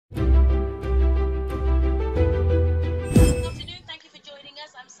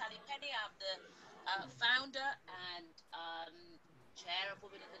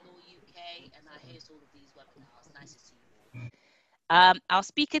Women in the Law UK, and I host all of these webinars. Nice to see you all. Our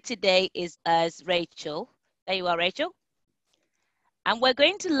speaker today is Rachel. There you are, Rachel. And we're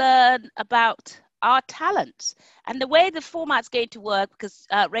going to learn about our talents and the way the format's going to work, because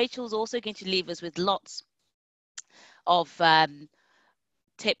Rachel's also going to leave us with lots of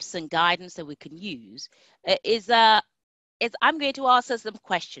tips and guidance that we can use. I'm going to ask her some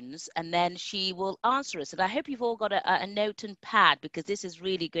questions and then she will answer us. And I hope you've all got a note and pad, because this is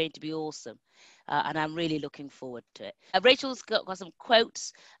really going to be awesome. And I'm really looking forward to it. Rachel's got some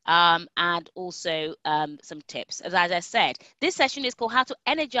quotes and also some tips. As I said, this session is called How to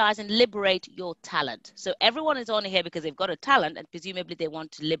Energize and Liberate Your Talent. So everyone is on here because they've got a talent and presumably they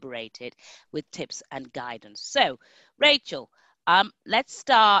want to liberate it with tips and guidance. So Rachel, let's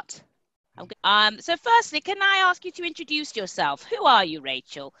start. So firstly, can I ask you to introduce yourself? Who are you,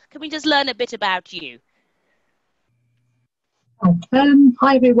 Rachel? Can we just learn a bit about you?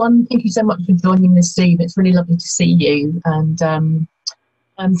 Hi everyone, thank you so much for joining this Zoom. It's really lovely to see you.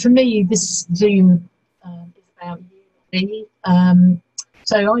 And for me, this Zoom is about you and me.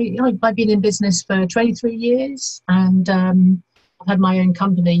 So I've been in business for 23 years and I've had my own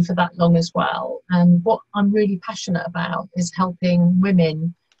company for that long as well. And what I'm really passionate about is helping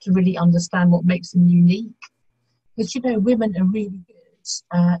women to really understand what makes them unique. Because, you know, women are really good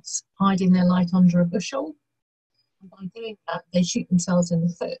at hiding their light under a bushel. And by doing that, they shoot themselves in the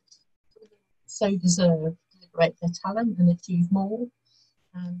foot. So deserve to liberate their talent and achieve more.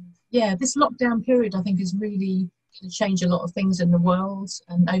 Yeah, this lockdown period, I think, is really going to change a lot of things in the world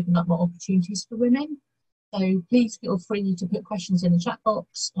and open up more opportunities for women. So please feel free to put questions in the chat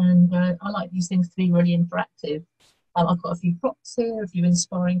box. And I like these things to be really interactive. I've got a few props here, a few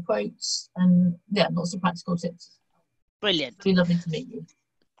inspiring quotes, and yeah, lots of practical tips. Brilliant. It's really lovely to meet you.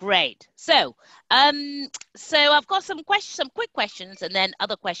 Great. So I've got some quick questions, and then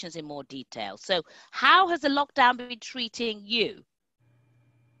other questions in more detail. So, how has the lockdown been treating you?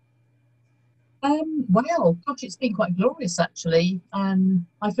 Well, gosh, it's been quite glorious actually.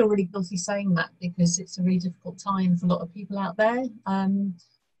 I feel really guilty saying that because it's a really difficult time for a lot of people out there.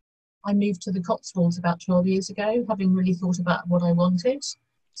 I moved to the Cotswolds about 12 years ago, having really thought about what I wanted.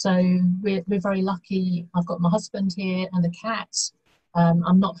 So we're very lucky. I've got my husband here and a cat.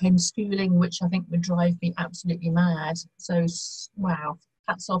 I'm not homeschooling, which I think would drive me absolutely mad. So, wow,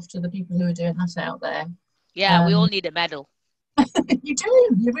 hats off to the people who are doing that out there. Yeah, we all need a medal. You do,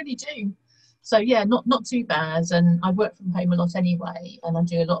 you really do. So yeah, not too bad. And I work from home a lot anyway, and I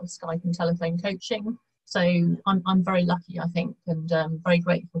do a lot of Skype and telephone coaching. So I'm very lucky, I think, and very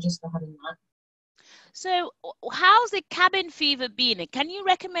grateful just for having that. So how's the cabin fever been? Can you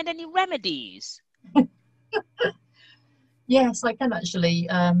recommend any remedies? Yes, I can actually.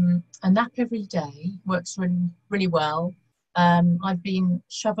 A nap every day works really, really well. I've been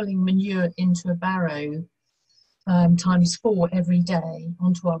shoveling manure into a barrow ×4 every day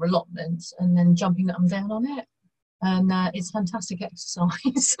onto our allotments and then jumping up and down on it. And it's fantastic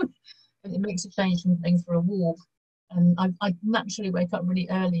exercise. And it makes a change from going for a walk. And I naturally wake up really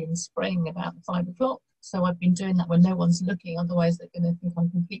early in spring, about 5 o'clock. So I've been doing that when no one's looking, otherwise they're going to think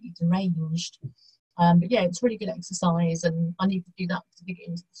I'm completely deranged. But yeah, it's really good exercise, and I need to do that to dig it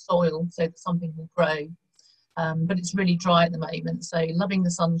into the soil so that something will grow. But it's really dry at the moment, so loving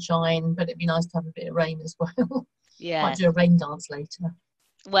the sunshine, but it'd be nice to have a bit of rain as well. Yeah. Might do a rain dance later.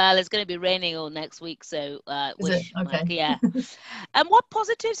 Well, it's going to be raining all next week, so wish it? Okay. Yeah. And what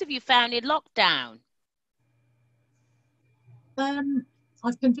positives have you found in lockdown?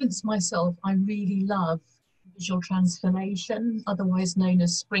 I've convinced myself I really love visual transformation, otherwise known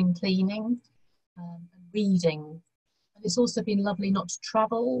as spring cleaning, and reading. And it's also been lovely not to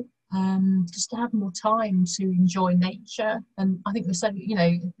travel, just to have more time to enjoy nature. And I think we're so, you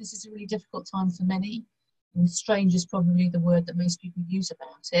know, this is a really difficult time for many. And strange is probably the word that most people use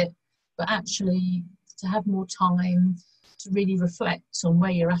about it, but actually to have more time to really reflect on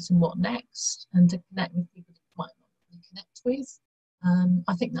where you're at and what next, and to connect with people that you might not really connect with.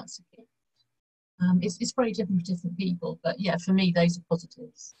 I think that's a gift. It's very different for different people, but yeah, for me, those are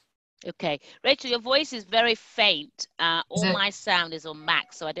positives. Okay, Rachel, your voice is very faint. All my sound is on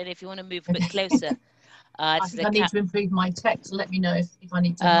max, so I don't know if you want to move a bit closer. I think I need to improve my tech, so let me know if I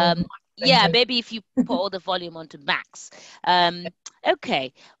need to. Yeah, maybe if you put all the volume onto max.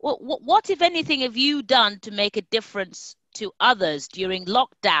 Okay, well, what, if anything, have you done to make a difference to others during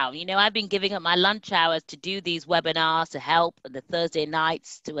lockdown? You know, I've been giving up my lunch hours to do these webinars to help, and the Thursday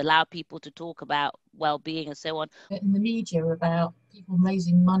nights to allow people to talk about well-being and so on. In the media about people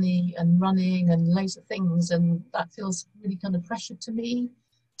raising money and running and loads of things, and that feels really kind of pressure to me.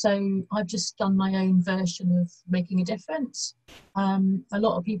 So I've just done my own version of making a difference. A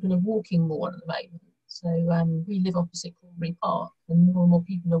lot of people are walking more at the moment. So we live opposite Corbury Park, and more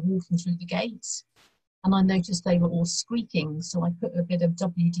people are walking through the gates. And I noticed they were all squeaking, so I put a bit of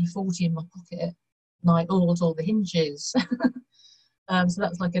WD-40 in my pocket and I oiled all the hinges. So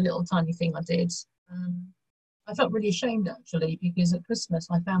that's like a little tiny thing I did. I felt really ashamed actually, because at Christmas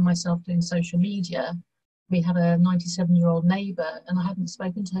I found myself doing social media. We had a 97-year-old neighbour and I hadn't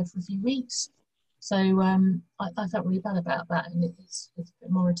spoken to her for a few weeks. So I felt really bad about that, and it's a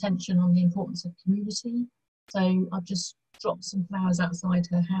bit more attention on the importance of community. So I've just dropped some flowers outside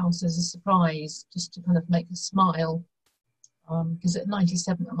her house as a surprise, just to kind of make her smile, because at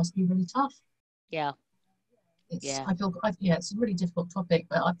 97 that must be really tough. Yeah. Yeah, it's a really difficult topic,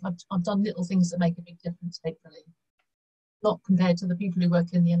 but I've done little things that make a big difference, hopefully. Not compared to the people who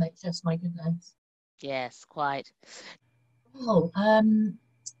work in the NHS, my goodness. Yes, quite. Oh,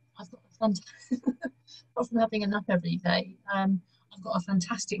 I've got a fantastic, apart from having a nap every day, I've got a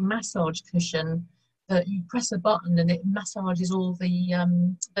fantastic massage cushion that you press a button and it massages all the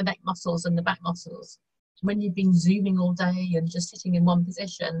neck muscles and the back muscles. When you've been Zooming all day and just sitting in one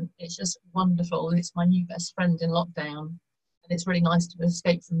position, it's just wonderful. And it's my new best friend in lockdown. And it's really nice to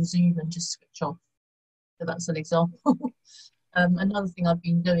escape from Zoom and just switch off. So that's an example. Another thing I've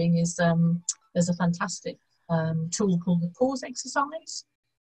been doing is there's a fantastic tool called the pause exercise,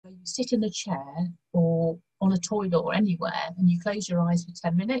 where you sit in a chair or on a toilet or anywhere and you close your eyes for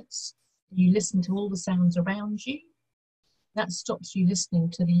 10 minutes. You listen to all the sounds around you. That stops you listening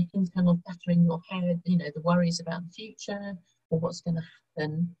to the internal chatter in your head, you know, the worries about the future or what's going to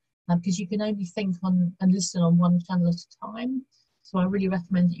happen, because you can only think on and listen on one channel at a time. So I really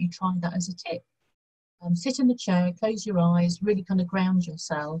recommend that you try that as a tip. Sit in the chair, close your eyes, really kind of ground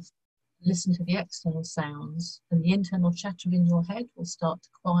yourself, listen to the external sounds, and the internal chatter in your head will start to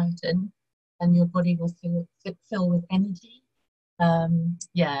quieten and your body will fill with energy.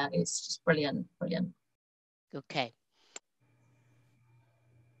 Yeah, it's just brilliant. Okay.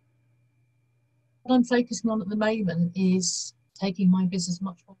 What I'm focusing on at the moment is taking my business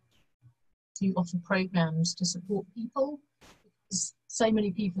much more to offer programs to support people, because so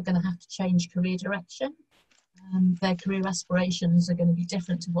many people are going to have to change career direction. Their career aspirations are going to be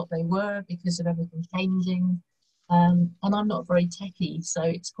different to what they were because of everything changing. And I'm not very techie, so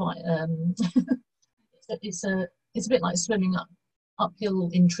it's quite it's a bit like swimming uphill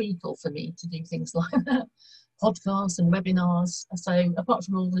in treacle for me to do things like that. Podcasts and webinars. So apart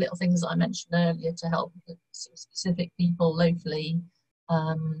from all the little things that I mentioned earlier to help specific people locally,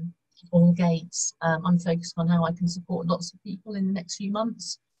 all gates, I'm focused on how I can support lots of people in the next few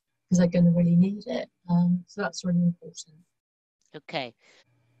months, because they're going to really need it. So that's really important. Okay.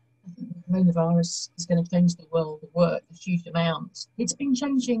 I think the coronavirus is going to change the world of work a huge amount. It's been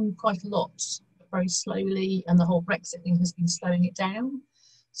changing quite a lot, but very slowly, and the whole Brexit thing has been slowing it down.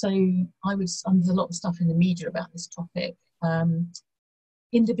 So there's a lot of stuff in the media about this topic.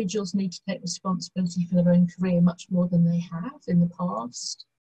 Individuals need to take responsibility for their own career much more than they have in the past.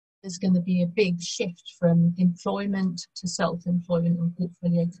 There's going to be a big shift from employment to self-employment and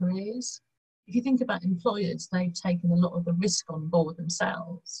portfolio careers. If you think about employers, they've taken a lot of the risk on board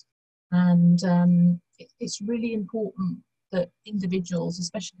themselves. And it's really important that individuals,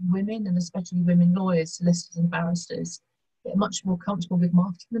 especially women and especially women lawyers, solicitors and barristers, get much more comfortable with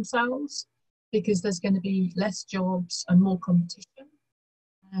marketing themselves, because there's going to be less jobs and more competition.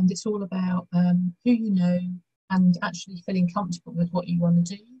 And it's all about who you know and actually feeling comfortable with what you want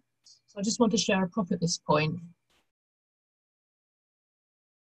to do. So I just want to share a prop at this point.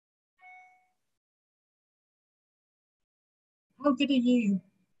 How good are you?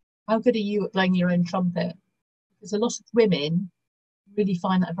 How good are you at blowing your own trumpet? Because a lot of women really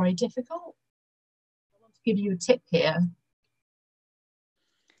find that very difficult. I want to give you a tip here.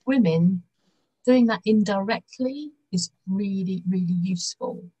 Women, doing that indirectly is really, really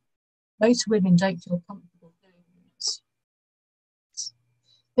useful. Most women don't feel comfortable doing it.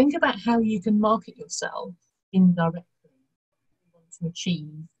 Think about how you can market yourself indirectly you want to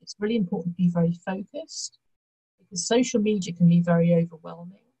achieve. It's really important to be very focused, because social media can be very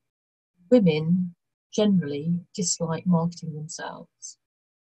overwhelming. Women generally dislike marketing themselves.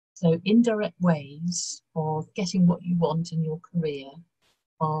 So indirect ways of getting what you want in your career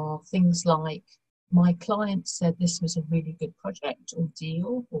are things like, my client said this was a really good project or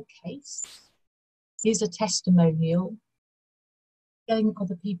deal or case. Here's a testimonial. Getting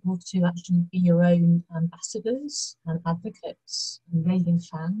other people to actually be your own ambassadors and advocates and raving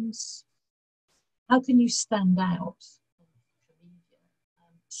fans. How can you stand out on social media?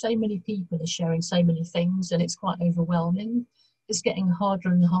 So many people are sharing so many things and it's quite overwhelming. it's getting harder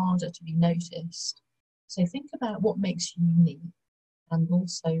and harder to be noticed. So think about what makes you unique and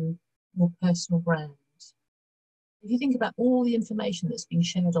also your personal brand. If you think about all the information that's being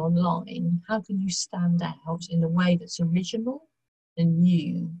shared online, how can you stand out in a way that's original and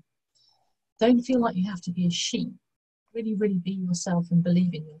new? Don't feel like you have to be a sheep. Really, really be yourself and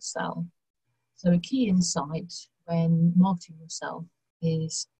believe in yourself. So a key insight when marketing yourself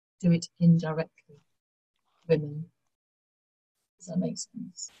is do it indirectly. Women. Does that make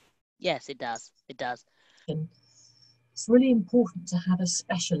sense? Yes, it does. It does. And it's really important to have a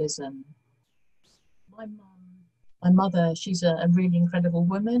specialism. My mother, she's a really incredible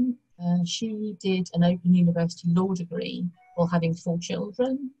woman. She did an Open University law degree while having 4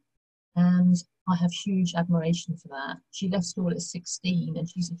 children, and I have huge admiration for that. She left school at 16 and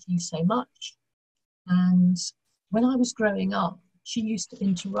she's achieved so much. And when I was growing up, she used to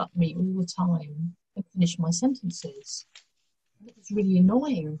interrupt me all the time and finish my sentences. And it was really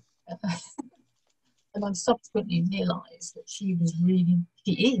annoying. And I've subsequently realised that she is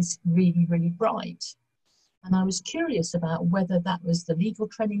really, really bright. And I was curious about whether that was the legal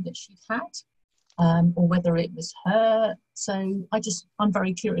training that she'd had, or whether it was her. So I'm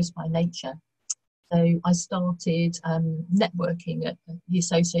very curious by nature. So I started networking at the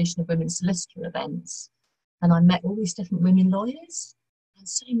Association of Women Solicitor events, and I met all these different women lawyers. And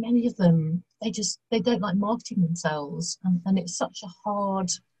so many of them, they don't like marketing themselves. And it's such a hard,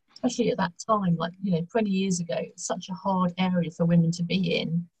 especially at that time, 20 years ago, it's such a hard area for women to be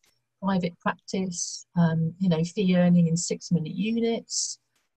in. Private practice, fee earning in 6-minute units.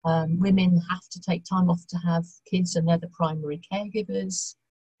 Women have to take time off to have kids and they're the primary caregivers.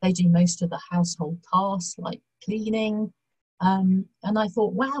 They do most of the household tasks like cleaning. And I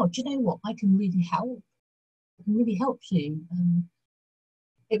thought, wow, do you know what? I can really help. I can really help you.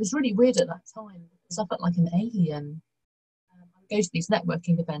 It was really weird at that time because I felt like an alien. I would go to these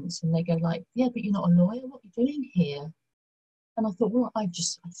networking events and they go like, yeah, but you're not a lawyer. What are you doing here? And I thought, well, I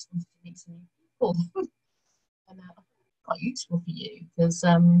just wanted to meet some new people. And I thought it's quite useful for you because,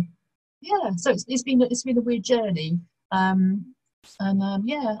 so it's been a weird journey. I've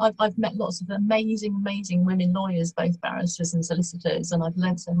met lots of amazing women lawyers, both barristers and solicitors, and I've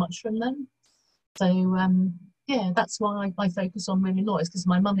learned so much from them. So, that's why I focus on women lawyers, because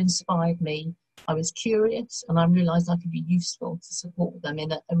my mum inspired me. I was curious and I realised I could be useful to support them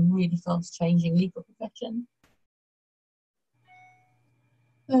in a really fast changing legal profession.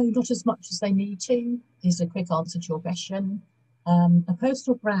 No, not as much as they need to, is a quick answer to your question. A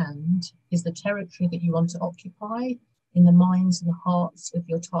personal brand is the territory that you want to occupy in the minds and the hearts of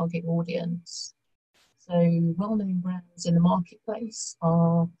your target audience. So well-known brands in the marketplace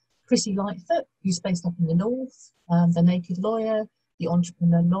are Chrissy Lightfoot, who's based up in the north, the Naked Lawyer, the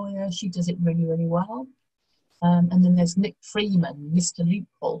Entrepreneur Lawyer. She does it really, really well. And then there's Nick Freeman, Mr.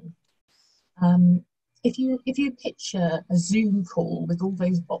 Loophole. If you picture a Zoom call with all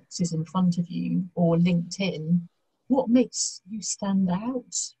those boxes in front of you, or LinkedIn, what makes you stand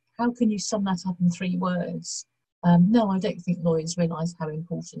out? How can you sum that up in 3 words? No, I don't think lawyers realise how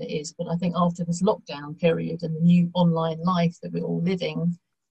important it is, but I think after this lockdown period and the new online life that we're all living,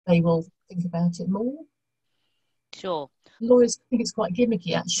 they will think about it more. Sure. Lawyers think it's quite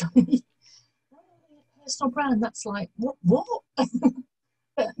gimmicky, actually. Personal brand, that's like, what?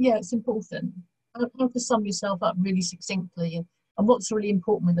 But yeah, it's important. How to sum yourself up really succinctly. And what's really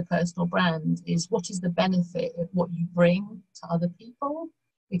important with the personal brand is what is the benefit of what you bring to other people,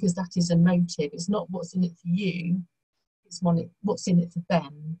 because that is a motive. It's not what's in it for you, it's what's in it for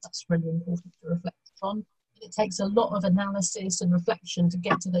them. That's really important to reflect on. It takes a lot of analysis and reflection to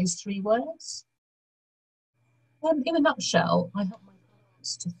get to those 3 words. In a nutshell, I help my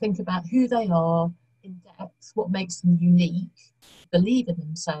clients to think about who they are in depth, what makes them unique, believe in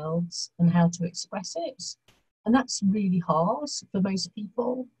themselves, and how to express it. And that's really hard for most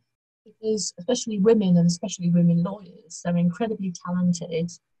people, because especially women, and especially women lawyers, they're incredibly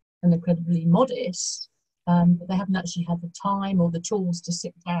talented and incredibly modest, but they haven't actually had the time or the tools to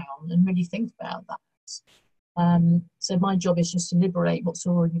sit down and really think about that. So my job is just to liberate what's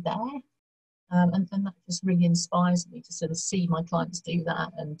already there. And that just really inspires me to sort of see my clients do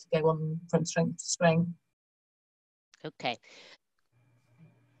that and to go on from strength to strength. Okay.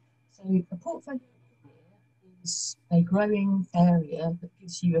 So a portfolio is a growing area that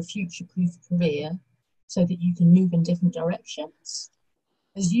gives you a future-proof career so that you can move in different directions.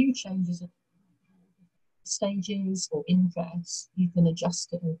 As you change at stages or interests, you can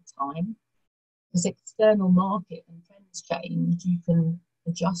adjust it over time. As external market and trends change, you can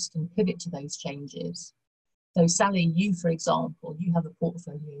adjust and pivot to those changes. So Sally, you, for example, you have a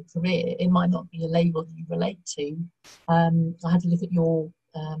portfolio career. It might not be a label that you relate to. I had to look at your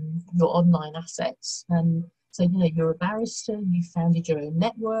online assets. So, you know, you're a barrister, you founded your own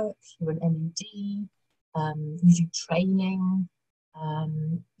network, you're an MED, you do training,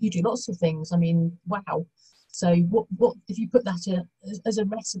 you do lots of things. I mean, wow. So what if you put that as a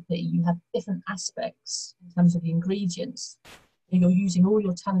recipe, you have different aspects in terms of the ingredients. You're using all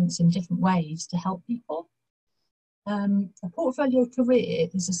your talents in different ways to help people. A portfolio career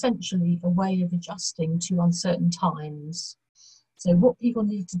is essentially a way of adjusting to uncertain times. So what people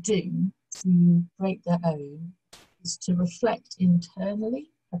need to do to break their own is to reflect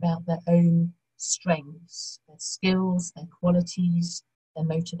internally about their own strengths, their skills, their qualities, their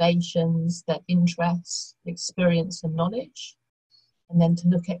motivations, their interests, experience and knowledge, and then to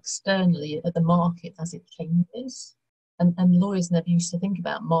look externally at the market as it changes. And lawyers never used to think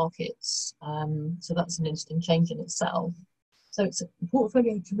about markets, so that's an interesting change in itself. So it's a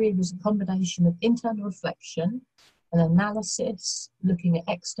portfolio career is a combination of internal reflection and analysis, looking at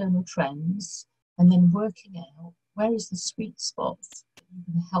external trends, and then working out where is the sweet spot that you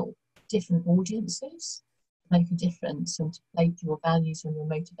can help different audiences make a difference and to play to your values and your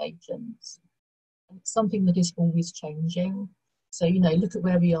motivations. And it's something that is always changing. So, you know, look at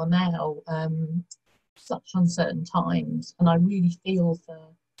where we are now, such uncertain times. And I really feel for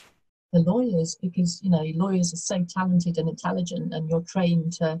the lawyers because, you know, lawyers are so talented and intelligent and you're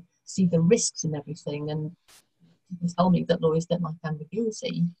trained to see the risks in everything. And people tell me that lawyers don't like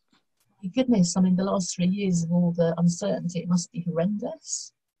ambiguity. My goodness, I mean, the last 3 years of all the uncertainty, it must be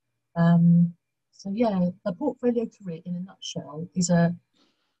horrendous. So yeah, a portfolio career in a nutshell is a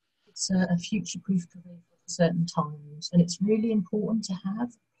future-proof career for certain times, and it's really important to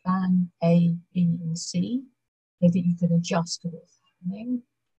have plan A, B, and C so that you can adjust to what's happening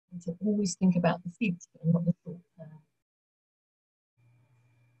and to always think about the future and not the short term.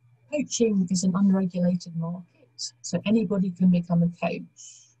 Coaching is an unregulated market, so anybody can become a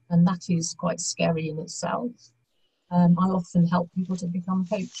coach, and that is quite scary in itself. I often help people to become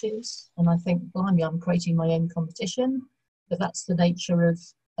coaches, and I think, blimey, I'm creating my own competition, but that's the nature of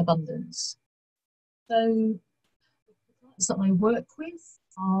abundance. So the clients that I work with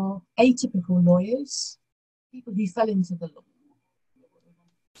are atypical lawyers, people who fell into the law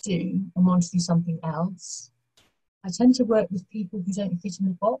do and want to do something else. I tend to work with people who don't fit in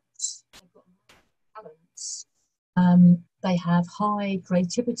the box. They've got talents. They have high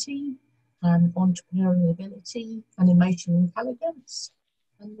creativity and entrepreneurial ability and emotional intelligence,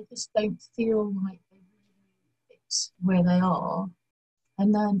 and they just don't feel like they really fit where they are.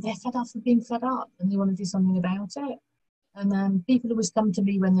 And they're fed up of being fed up and they want to do something about it. And people always come to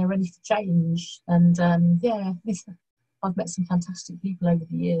me when they're ready for change. And yeah, I've met some fantastic people over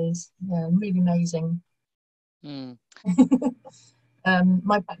the years. Yeah, really amazing. Mm.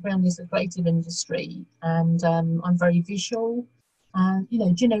 My background is the creative industry, and I'm very visual. And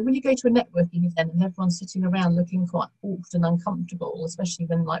do you know when you go to a networking event and everyone's sitting around looking quite awkward and uncomfortable, especially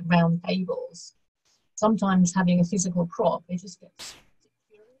when like round tables, sometimes having a physical prop, it just gets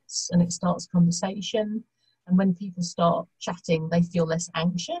curious and it starts conversation. And when people start chatting, they feel less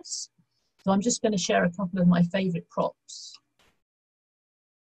anxious. So I'm just going to share a couple of my favourite props.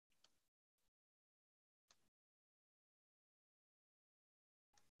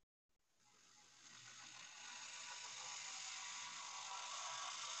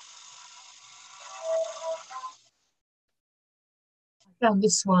 I found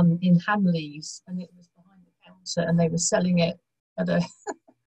this one in Hamleys, and it was behind the counter, and they were selling it at a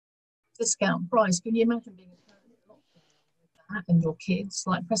discount price. Can you imagine being a parent in lockdown with that and your kids,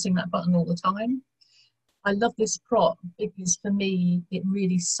 like pressing that button all the time? I love this prop because for me, it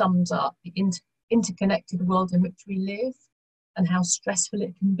really sums up the interconnected world in which we live and how stressful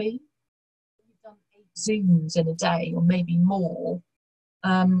it can be. You've done 8 Zooms in a day or maybe more.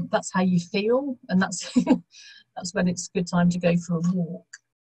 That's how you feel, and that's that's when it's a good time to go for a walk.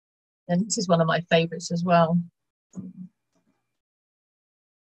 And this is one of my favourites as well.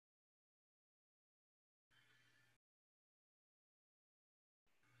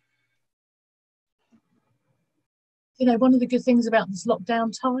 You know, one of the good things about this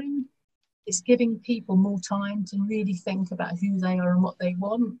lockdown time is giving people more time to really think about who they are and what they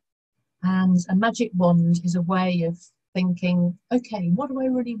want. And a magic wand is a way of thinking, okay, what do I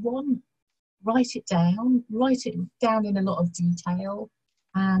really want? Write it down in a lot of detail,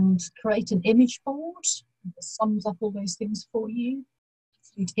 and create an image board that sums up all those things for you,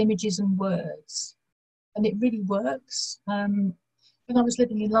 include images and words. And it really works. When I was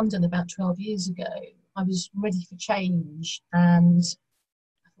living in London about 12 years ago, I was ready for change, and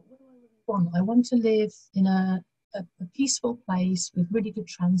I thought, what do I really want. I want to live in a peaceful place with really good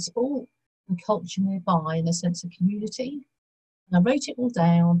transport and culture nearby and a sense of community. And I wrote it all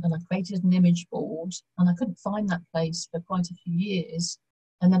down and I created an image board, and I couldn't find that place for quite a few years.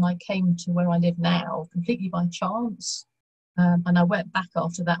 And then I came to where I live now completely by chance. And I went back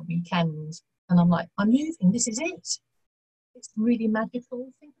after that weekend and I'm like, I'm moving, this is it. It's really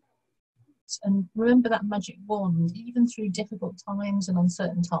magical. And remember that magic wand, even through difficult times and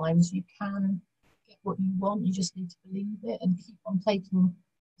uncertain times, you can get what you want. You just need to believe it and keep on taking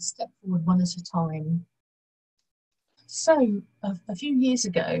a step forward one at a time. So a few years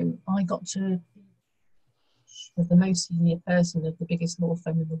ago, I got to be the most senior person of the biggest law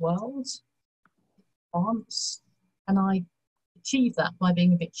firm in the world, France, and I achieved that by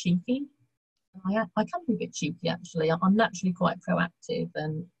being a bit cheeky. I can be a bit cheeky, actually. I'm naturally quite proactive.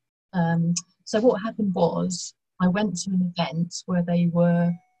 And so what happened was I went to an event where they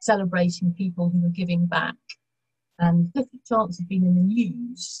were celebrating people who were giving back. And Clifford Chance had been in the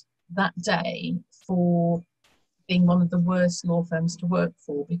news that day for being one of the worst law firms to work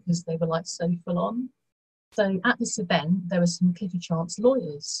for because they were like so full on. So at this event, there were some Clifford Chance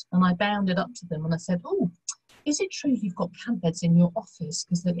lawyers, and I bounded up to them and I said, "Oh, is it true you've got camp beds in your office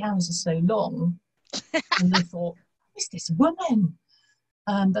because the hours are so long?" And they thought, "Who's this woman?"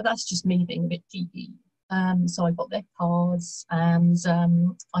 But that's just me being a bit cheeky. So I got their cards and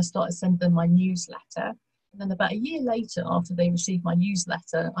I started sending them my newsletter. And then about a year later, after they received my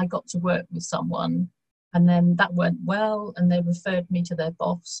newsletter, I got to work with someone. And then that went well, and they referred me to their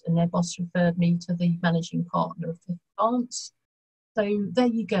boss, and their boss referred me to the managing partner of Clifford Chance. So there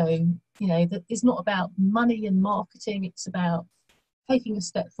you go. You know, that it's not about money and marketing. It's about taking a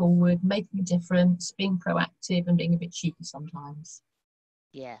step forward, making a difference, being proactive, and being a bit cheeky sometimes.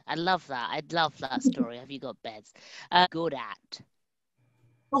 Yeah, I love that. I love that story. Have you got beds? Good at?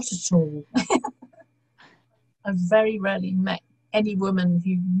 Not at all. I've very rarely met any woman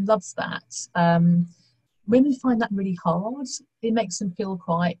who loves that. Women find that really hard. It makes them feel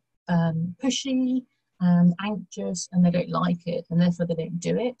quite pushy and anxious, and they don't like it, and therefore they don't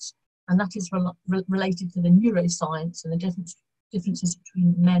do it. And that is related to the neuroscience and the differences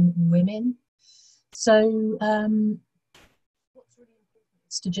between men and women. So what's really important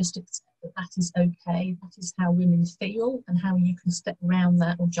is to just accept that that is okay. That is how women feel, and how you can step around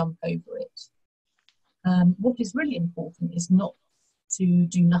that or jump over it. What is really important is not to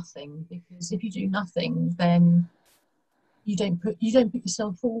do nothing, because if you do nothing, then you don't put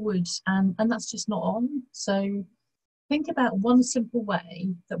yourself forward, and that's just not on. So think about one simple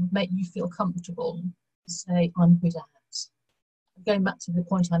way that would make you feel comfortable to say, I'm good at. Going back to the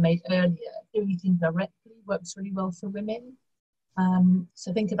point I made earlier, doing things directly works really well for women.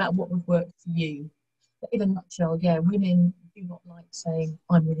 So think about what would work for you. But in a nutshell, yeah, women do not like saying,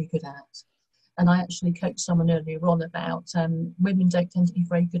 I'm really good at. And I actually coached someone earlier on about women don't tend to be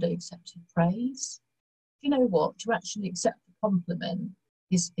very good at accepting praise. You know what? To actually accept a compliment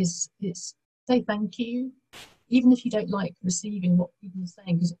is say thank you. Even if you don't like receiving what people are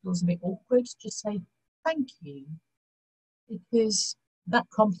saying because it feels a bit awkward, just say thank you. Because that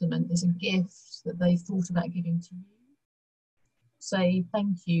compliment is a gift that they thought about giving to you. Say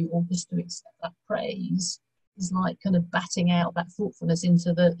thank you, or just to accept that praise is like kind of batting out that thoughtfulness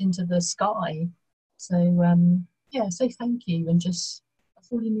into the sky. So yeah, say thank you, and just that's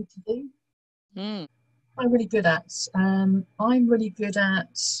all you need to do. I'm really good at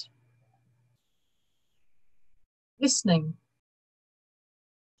listening.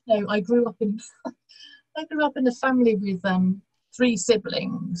 You know, I grew up in a family with 3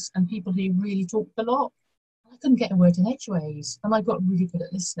 siblings and people who really talked a lot. I couldn't get a word in edgeways, and I got really good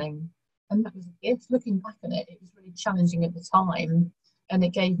at listening. And that was a gift. Looking back on it, it was really challenging at the time, and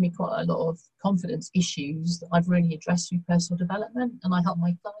it gave me quite a lot of confidence issues that I've really addressed through personal development, and I help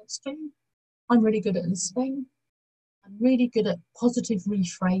my clients too. I'm really good at listening. I'm really good at positive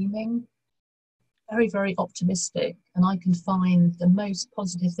reframing. Very, very optimistic, and I can find the most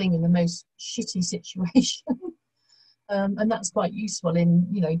positive thing in the most shitty situation. And that's quite useful in,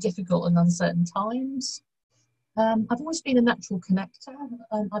 you know, difficult and uncertain times. I've always been a natural connector.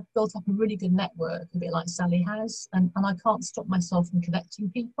 I've built up a really good network, a bit like Sally has, and I can't stop myself from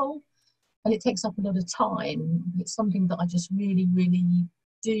connecting people. And it takes up a lot of time. It's something that I just really, really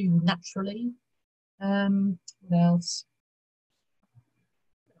do naturally. What else?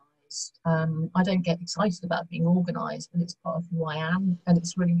 I don't get excited about being organised, but it's part of who I am, and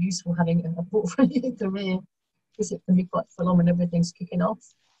it's really useful having a portfolio career because it can be quite full on when everything's kicking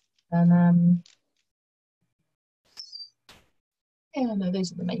off. And yeah, no,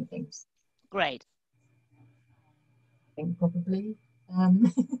 those are the main things. Great. I think probably.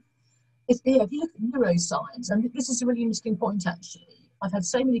 if you look at neuroscience, and this is a really interesting point actually, I've had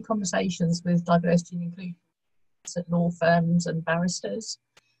so many conversations with diversity and inclusion at law firms and barristers,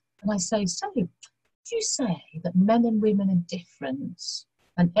 and I say, so would you say that men and women are different?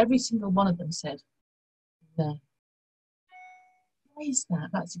 And every single one of them said, no. Why is that?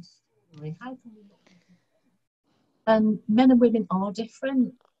 That's extraordinary. How can we not be different? And men and women are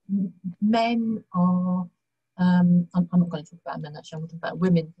different. Men are, I'm not going to talk about men actually, I'm going to talk about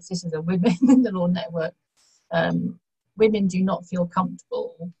women, because this is a women in the law network. Women do not feel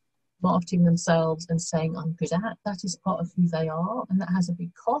comfortable marketing themselves and saying, I'm good at. That is part of who they are, and that has a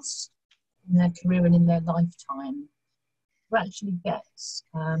big cost in their career and in their lifetime. To actually get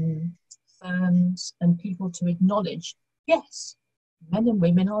firms and people to acknowledge, yes, men and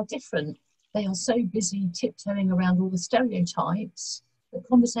women are different. They are so busy tiptoeing around all the stereotypes that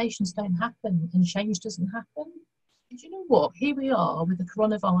conversations don't happen and change doesn't happen. And you know what? Here we are with the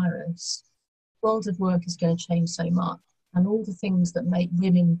coronavirus. The world of work is going to change so much. And all the things that make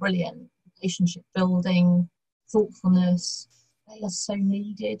women brilliant, relationship building, thoughtfulness, they are so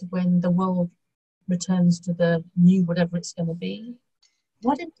needed when the world returns to the new whatever it's going to be.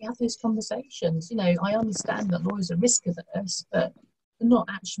 Why don't we have those conversations? You know, I understand that lawyers are risk averse, but to not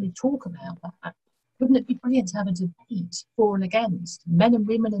actually talk about that. Wouldn't it be brilliant to have a debate for and against? Men and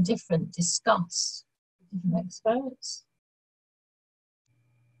women are different, discuss with different experts.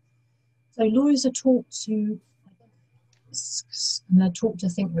 So lawyers are taught to risks, and they're taught to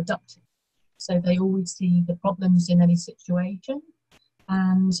think reductively. So they always see the problems in any situation.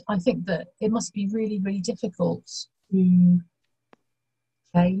 And I think that it must be really, really difficult to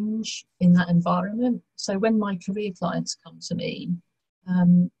change in that environment. So when my career clients come to me,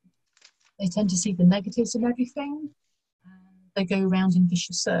 they tend to see the negatives in everything. They go around in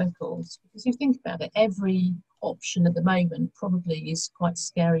vicious circles. Because if you think about it, every option at the moment probably is quite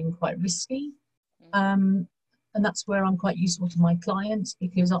scary and quite risky. And that's where I'm quite useful to my clients,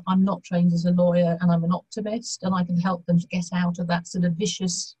 because I'm not trained as a lawyer and I'm an optimist, and I can help them to get out of that sort of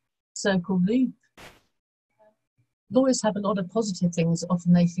vicious circle loop. Lawyers have a lot of positive things that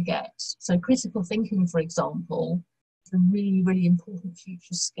often they forget. So critical thinking, for example, is a really, really important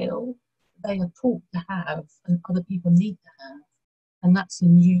future skill they are taught to have and other people need to have. And that's a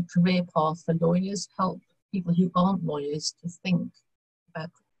new career path for lawyers, help people who aren't lawyers to think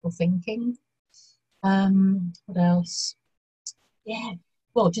about critical thinking. What else? Yeah,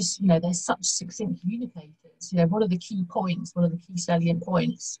 well, just, you know, they're such succinct communicators. You know, what are the key points? What are the key salient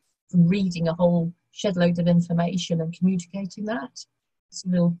points from reading a whole shed load of information and communicating that? It's a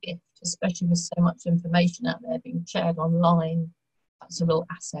real gift, especially with so much information out there being shared online. That's a real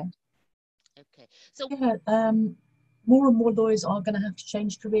asset. Okay, so yeah, more and more lawyers are going to have to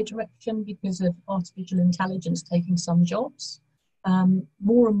change career direction because of artificial intelligence taking some jobs.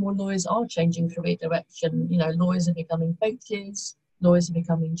 More and more lawyers are changing career direction. You know, lawyers are becoming coaches, lawyers are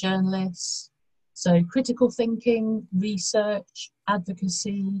becoming journalists. So critical thinking, research,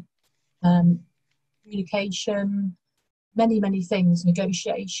 advocacy, communication, many, many things,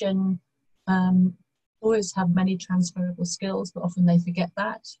 negotiation. Lawyers have many transferable skills, but often they forget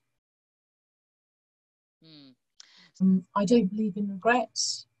that. I don't believe in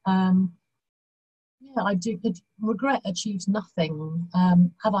regrets. Yeah, I do. Regret achieves nothing.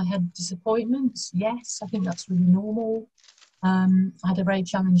 Have I had disappointments? Yes, I think that's really normal. I had a very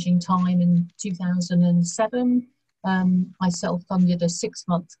challenging time in 2007. I self-funded a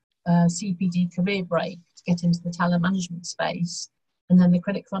 6-month CPD career break to get into the talent management space. And then the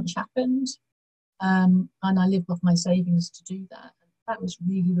credit crunch happened. And I lived off my savings to do that. That was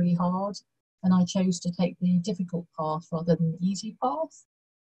really, really hard. And I chose to take the difficult path rather than the easy path.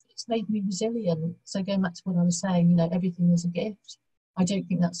 It's made me resilient. So going back to what I was saying, you know, everything is a gift. I don't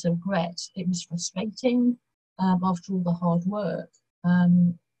think that's a regret. It was frustrating after all the hard work.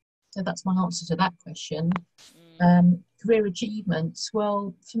 So that's my answer to that question. Career achievements.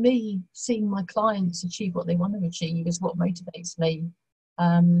 Well, for me, seeing my clients achieve what they want to achieve is what motivates me.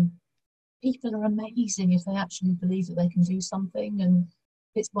 People are amazing if they actually believe that they can do something, and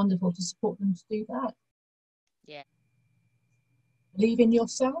it's wonderful to support them to do that. Yeah. Believe in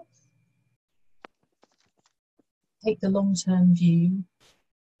yourself. Take the long-term view.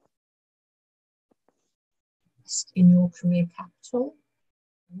 Invest in your career capital.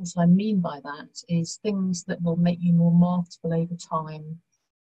 And what I mean by that is things that will make you more marketable over time.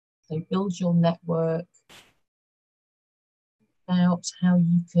 So build your network. About how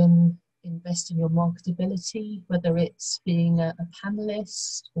you can invest in your marketability, whether it's being a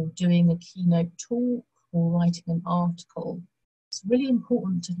panelist or doing a keynote talk or writing an article. It's really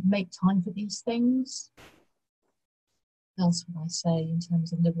important to make time for these things. What else would I say in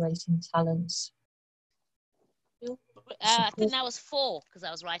terms of liberating talents? I think that was 4 because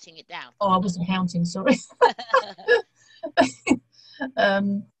I was writing it down. Oh, I wasn't counting, sorry.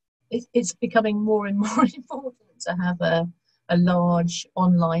 It's becoming more and more important to have a large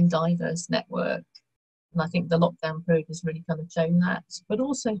online diverse network. And I think the lockdown period has really kind of shown that, but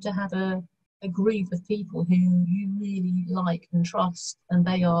also to have a group of people who you really like and trust, and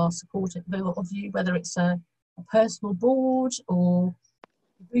they are supportive of you, whether it's a personal board or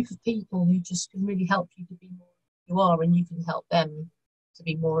a group of people who just can really help you to be more who you are, and you can help them to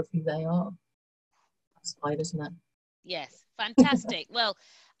be more of who they are. That's fine, isn't it? Yes, fantastic. Well,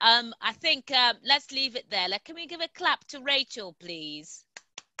 I think let's leave it there. Can we give a clap to Rachel, please?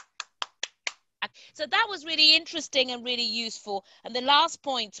 So that was really interesting and really useful. And the last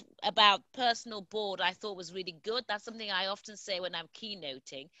point about personal board I thought was really good. That's something I often say when I'm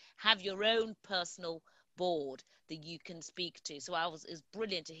keynoting. Have your own personal board that you can speak to. So it's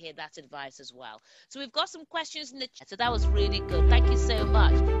brilliant to hear that advice as well. So we've got some questions in the chat. So that was really good. Thank you so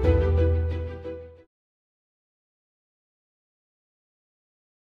much.